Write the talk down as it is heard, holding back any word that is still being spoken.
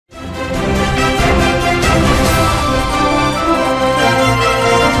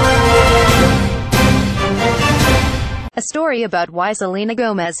A story about why Selena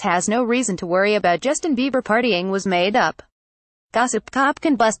Gomez has no reason to worry about Justin Bieber partying was made up. Gossip Cop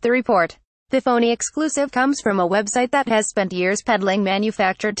can bust the report. The phony exclusive comes from a website that has spent years peddling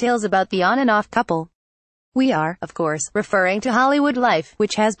manufactured tales about the on and off couple. We are, of course, referring to Hollywood Life,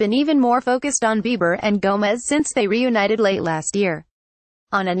 which has been even more focused on Bieber and Gomez since they reunited late last year.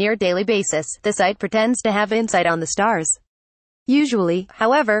 On a near-daily basis, the site pretends to have insight on the stars. Usually,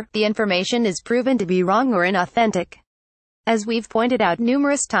 however, the information is proven to be wrong or inauthentic. As we've pointed out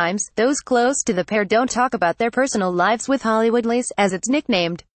numerous times, those close to the pair don't talk about their personal lives with Hollywood Life, as it's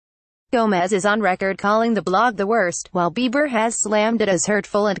nicknamed. Gomez is on record calling the blog the worst, while Bieber has slammed it as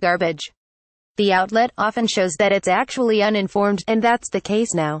hurtful and garbage. The outlet often shows that it's actually uninformed, and that's the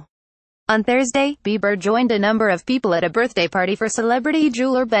case now. On Thursday, Bieber joined a number of people at a birthday party for celebrity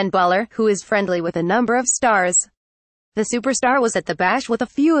jeweler Ben Baller, who is friendly with a number of stars. The superstar was at the bash with a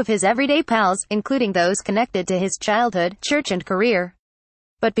few of his everyday pals, including those connected to his childhood, church and career.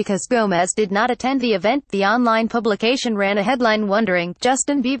 But because Gomez did not attend the event, the online publication ran a headline wondering,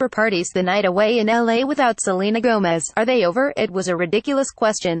 Justin Bieber parties the night away in LA without Selena Gomez. Are they over? It was a ridiculous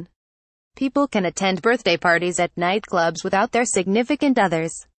question. People can attend birthday parties at nightclubs without their significant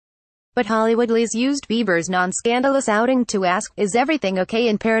others. But Hollywood Liz used Bieber's non-scandalous outing to ask, is everything okay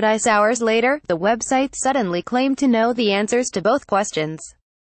in paradise? Hours later, the website suddenly claimed to know the answers to both questions.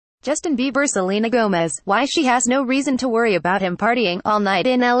 Justin Bieber Selena Gomez, why she has no reason to worry about him partying all night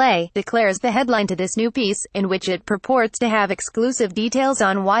in LA, declares the headline to this new piece, in which it purports to have exclusive details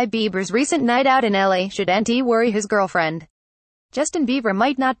on why Bieber's recent night out in LA shouldn't worry his girlfriend. Justin Bieber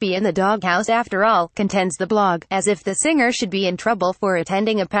might not be in the doghouse after all, contends the blog, as if the singer should be in trouble for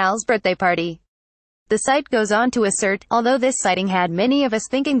attending a pal's birthday party. The site goes on to assert, although this sighting had many of us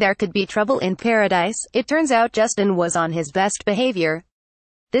thinking there could be trouble in paradise, it turns out Justin was on his best behavior.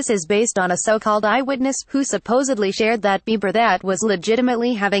 This is based on a so-called eyewitness, who supposedly shared that Bieber that was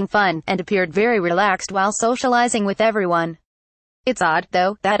legitimately having fun, and appeared very relaxed while socializing with everyone. It's odd,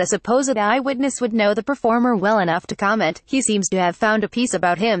 though, that a supposed eyewitness would know the performer well enough to comment. He seems to have found a piece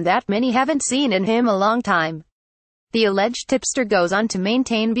about him that many haven't seen in him a long time. The alleged tipster goes on to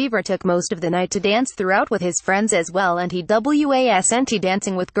maintain Bieber took most of the night to dance throughout with his friends as well, and he wasn't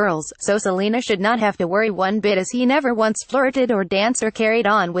dancing with girls, so Selena should not have to worry one bit, as he never once flirted or danced or carried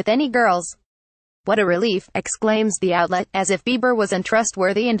on with any girls. What a relief, exclaims the outlet, as if Bieber was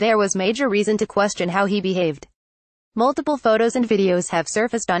untrustworthy and there was major reason to question how he behaved. Multiple photos and videos have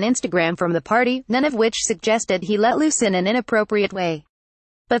surfaced on Instagram from the party, none of which suggested he let loose in an inappropriate way.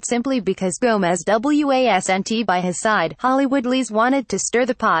 But simply because Gomez wasn't by his side, Hollywood Liz wanted to stir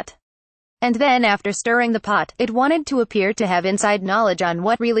the pot. And then after stirring the pot, it wanted to appear to have inside knowledge on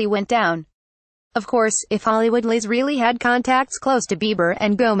what really went down. Of course, if Hollywood Liz really had contacts close to Bieber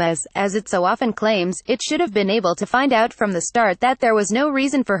and Gomez, as it so often claims, it should have been able to find out from the start that there was no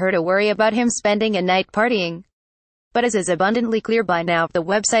reason for her to worry about him spending a night partying. But as is abundantly clear by now, the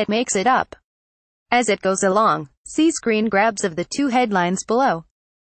website makes it up as it goes along. See screen grabs of the two headlines below.